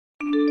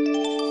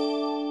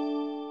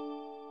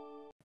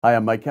Hi,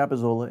 I'm Mike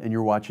Capizola, and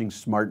you're watching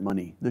Smart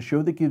Money, the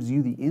show that gives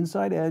you the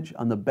inside edge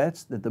on the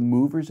bets that the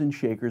movers and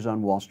shakers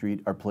on Wall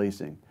Street are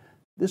placing.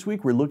 This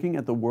week, we're looking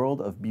at the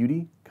world of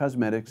beauty,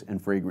 cosmetics,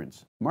 and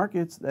fragrance,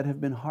 markets that have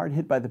been hard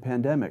hit by the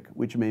pandemic,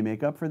 which may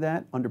make up for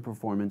that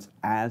underperformance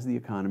as the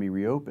economy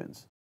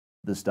reopens.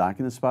 The stock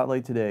in the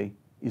spotlight today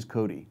is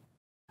Coty.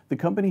 The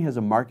company has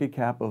a market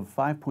cap of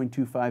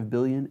 $5.25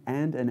 billion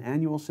and an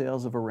annual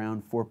sales of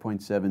around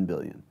 $4.7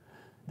 billion.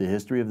 The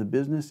history of the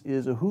business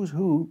is a who's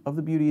who of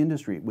the beauty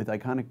industry, with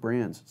iconic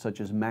brands such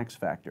as Max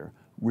Factor,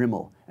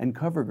 Rimmel, and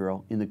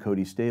CoverGirl in the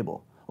Coty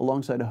stable,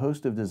 alongside a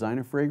host of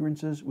designer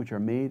fragrances which are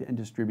made and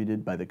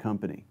distributed by the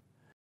company.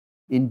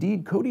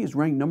 Indeed, Coty is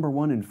ranked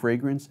 #1 in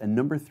fragrance and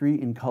 #3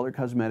 in color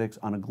cosmetics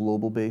on a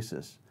global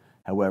basis.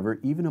 However,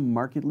 even a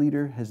market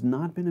leader has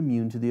not been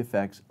immune to the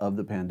effects of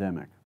the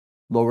pandemic.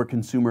 Lower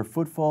consumer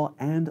footfall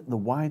and the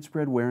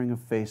widespread wearing of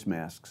face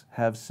masks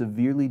have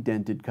severely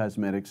dented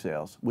cosmetic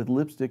sales, with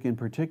lipstick in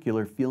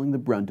particular feeling the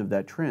brunt of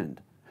that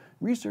trend.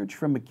 Research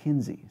from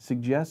McKinsey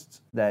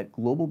suggests that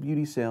global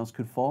beauty sales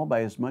could fall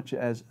by as much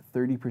as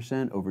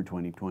 30% over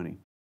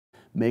 2020.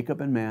 Makeup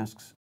and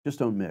masks just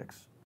don't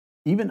mix.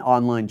 Even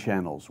online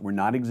channels were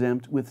not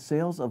exempt, with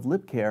sales of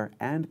lip care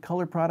and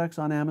color products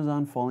on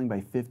Amazon falling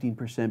by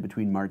 15%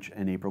 between March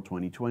and April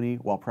 2020,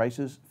 while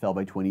prices fell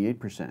by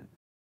 28%.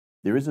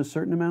 There is a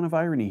certain amount of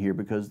irony here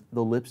because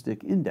the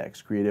lipstick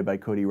index created by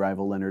Coty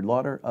rival Leonard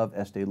Lauder of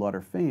Estee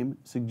Lauder fame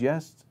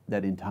suggests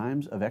that in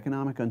times of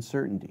economic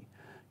uncertainty,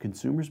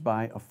 consumers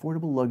buy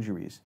affordable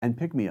luxuries and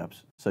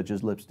pick-me-ups such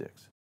as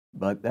lipsticks.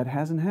 But that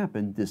hasn't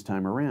happened this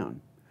time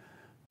around.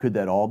 Could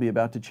that all be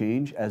about to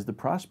change as the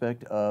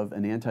prospect of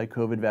an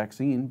anti-COVID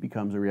vaccine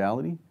becomes a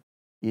reality?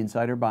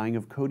 Insider buying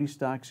of Coty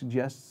stock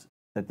suggests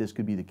that this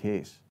could be the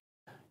case.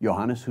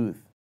 Johannes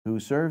Huth, who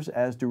serves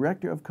as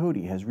director of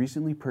Coty, has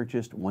recently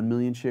purchased 1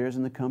 million shares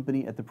in the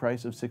company at the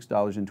price of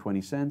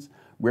 $6.20,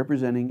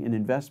 representing an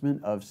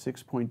investment of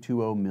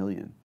 $6.20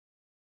 million.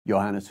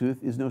 Johannes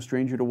Huth is no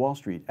stranger to Wall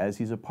Street, as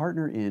he's a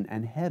partner in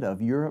and head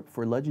of Europe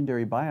for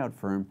legendary buyout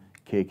firm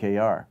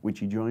KKR, which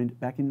he joined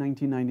back in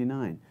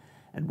 1999,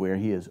 and where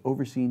he has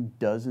overseen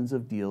dozens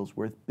of deals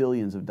worth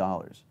billions of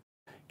dollars.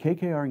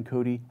 KKR and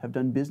Coty have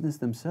done business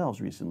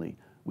themselves recently,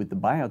 with the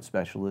buyout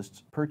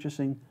specialists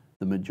purchasing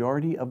the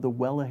majority of the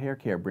Wella hair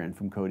care brand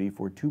from Coty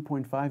for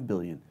 $2.5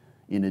 billion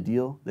in a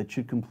deal that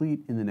should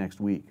complete in the next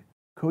week.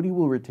 Coty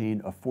will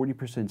retain a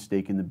 40%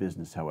 stake in the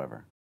business,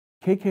 however.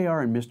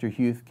 KKR and Mr.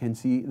 Huth can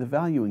see the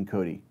value in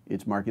Coty,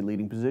 its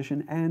market-leading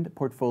position, and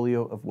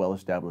portfolio of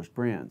well-established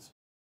brands.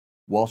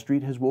 Wall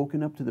Street has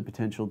woken up to the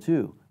potential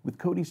too, with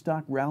Coty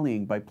stock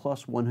rallying by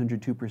plus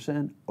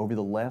 102% over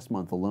the last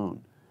month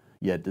alone.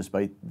 Yet,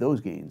 despite those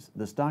gains,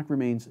 the stock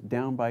remains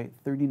down by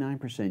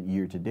 39%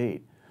 year to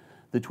date.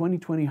 The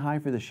 2020 high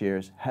for the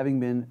shares having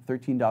been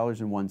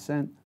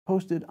 $13.01,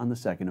 posted on the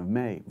 2nd of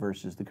May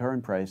versus the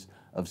current price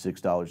of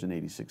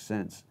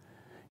 $6.86.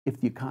 If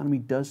the economy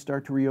does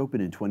start to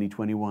reopen in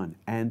 2021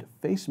 and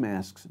face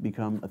masks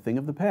become a thing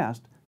of the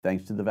past,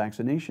 thanks to the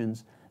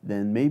vaccinations,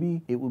 then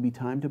maybe it will be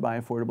time to buy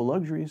affordable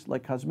luxuries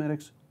like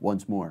cosmetics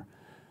once more.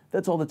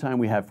 That's all the time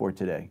we have for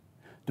today.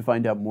 To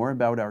find out more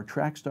about our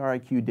Trackstar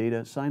IQ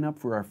data, sign up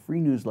for our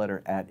free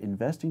newsletter at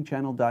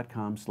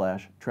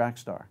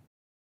investingchannel.com/Trackstar.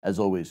 As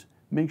always,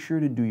 make sure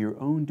to do your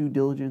own due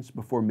diligence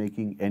before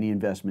making any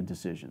investment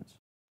decisions.